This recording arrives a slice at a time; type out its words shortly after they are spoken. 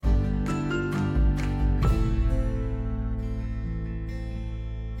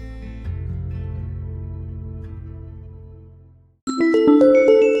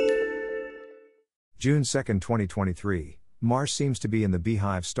June 2, 2023, Mars seems to be in the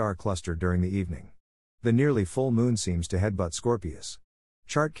Beehive star cluster during the evening. The nearly full moon seems to headbutt Scorpius.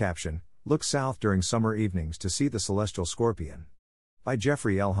 Chart caption: Look south during summer evenings to see the celestial scorpion. By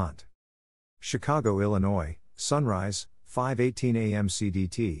Jeffrey L. Hunt. Chicago, Illinois, sunrise, 5:18 a.m.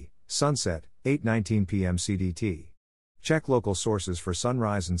 CDT, sunset, 8:19 p.m. CDT. Check local sources for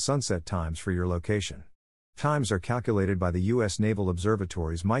sunrise and sunset times for your location. Times are calculated by the U.S. Naval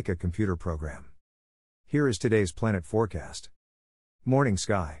Observatory's Mica computer program. Here is today's planet forecast. Morning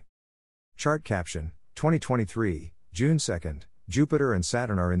sky. Chart caption: 2023, June 2nd, Jupiter and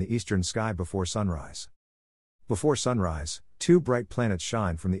Saturn are in the eastern sky before sunrise. Before sunrise, two bright planets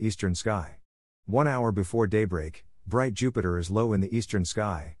shine from the eastern sky. 1 hour before daybreak, bright Jupiter is low in the eastern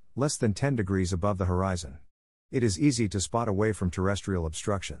sky, less than 10 degrees above the horizon. It is easy to spot away from terrestrial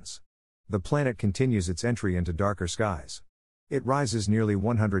obstructions. The planet continues its entry into darker skies. It rises nearly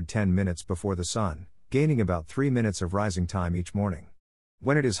 110 minutes before the sun, gaining about 3 minutes of rising time each morning.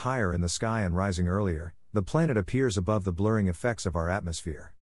 When it is higher in the sky and rising earlier, the planet appears above the blurring effects of our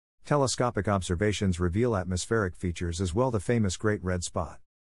atmosphere. Telescopic observations reveal atmospheric features as well, the famous Great Red Spot.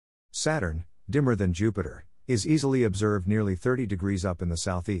 Saturn, dimmer than Jupiter, is easily observed nearly 30 degrees up in the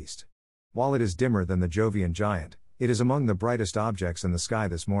southeast. While it is dimmer than the Jovian giant, it is among the brightest objects in the sky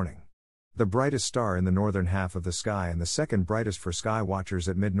this morning. The brightest star in the northern half of the sky and the second brightest for sky watchers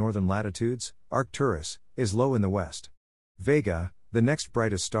at mid-northern latitudes, Arcturus, is low in the west. Vega, the next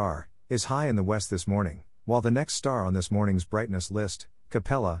brightest star, is high in the west this morning, while the next star on this morning's brightness list,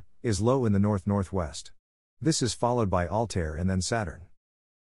 Capella, is low in the north-northwest. This is followed by Altair and then Saturn.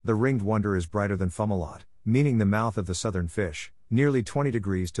 The ringed wonder is brighter than Fomalhaut, meaning the mouth of the southern fish, nearly 20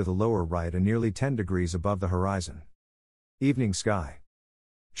 degrees to the lower right and nearly 10 degrees above the horizon. Evening sky.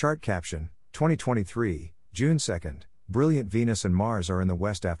 Chart caption: 2023, June 2nd, brilliant Venus and Mars are in the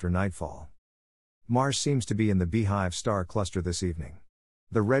west after nightfall. Mars seems to be in the Beehive star cluster this evening.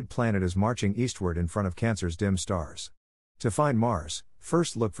 The red planet is marching eastward in front of Cancer's dim stars. To find Mars,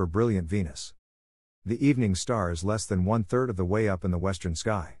 first look for brilliant Venus. The evening star is less than 1/3 of the way up in the western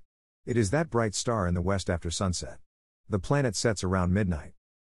sky. It is that bright star in the west after sunset. The planet sets around midnight.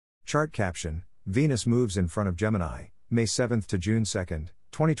 Chart caption: Venus moves in front of Gemini, May 7th to June 2nd,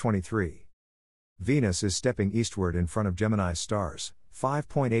 2023. Venus is stepping eastward in front of Gemini's stars,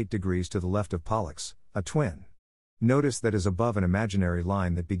 5.8 degrees to the left of Pollux, a twin. Notice that is above an imaginary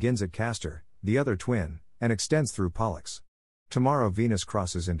line that begins at Castor, the other twin, and extends through Pollux. Tomorrow Venus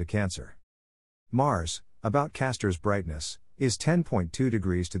crosses into Cancer. Mars, about Castor's brightness, is 10.2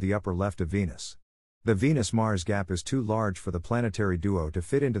 degrees to the upper left of Venus. The Venus-Mars gap is too large for the planetary duo to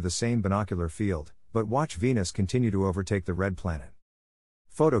fit into the same binocular field, but watch Venus continue to overtake the red planet.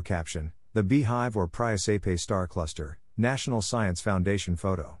 Photo caption: The Beehive or Praesepe star cluster, National Science Foundation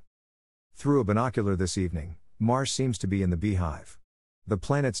photo. Through a binocular this evening, Mars seems to be in the Beehive. The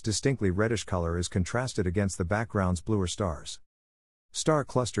planet's distinctly reddish color is contrasted against the background's bluer stars. Star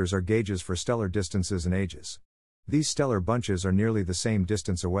clusters are gauges for stellar distances and ages. These stellar bunches are nearly the same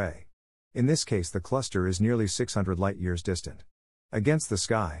distance away. In this case, the cluster is nearly 600 light-years distant. Against the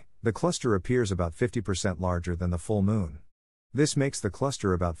sky, the cluster appears about 50% larger than the full moon. This makes the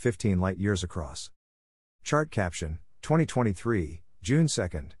cluster about 15 light-years across. Chart caption: 2023, June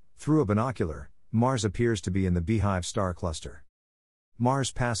 2nd, through a binocular, Mars appears to be in the Beehive star cluster.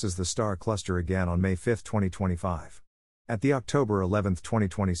 Mars passes the star cluster again on May 5, 2025. At the October 11,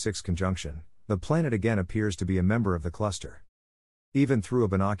 2026 conjunction, the planet again appears to be a member of the cluster. Even through a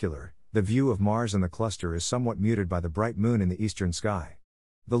binocular, the view of Mars in the cluster is somewhat muted by the bright moon in the eastern sky.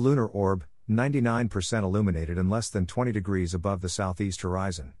 The lunar orb, 99% illuminated and less than 20 degrees above the southeast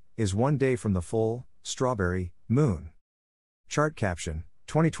horizon, is 1 day from the full, strawberry, moon. Chart caption: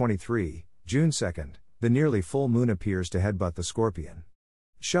 2023, June 2nd, the nearly full moon appears to headbutt the scorpion.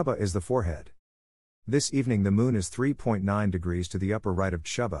 Shubha is the forehead. This evening the moon is 3.9 degrees to the upper right of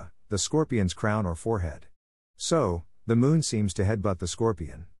Shubha, the scorpion's crown or forehead. So, the moon seems to headbutt the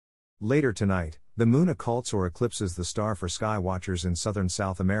scorpion. Later tonight, the moon occults or eclipses the star for sky watchers in southern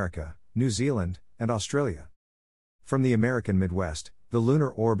South America, New Zealand, and Australia. From the American Midwest, the lunar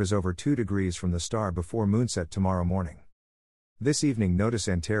orb is over 2 degrees from the star before moonset tomorrow morning. This evening notice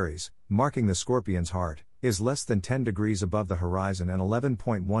Antares, marking the scorpion's heart, is less than 10 degrees above the horizon and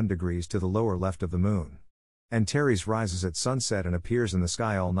 11.1 degrees to the lower left of the moon. Antares rises at sunset and appears in the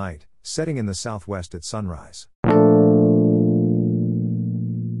sky all night, setting in the southwest at sunrise.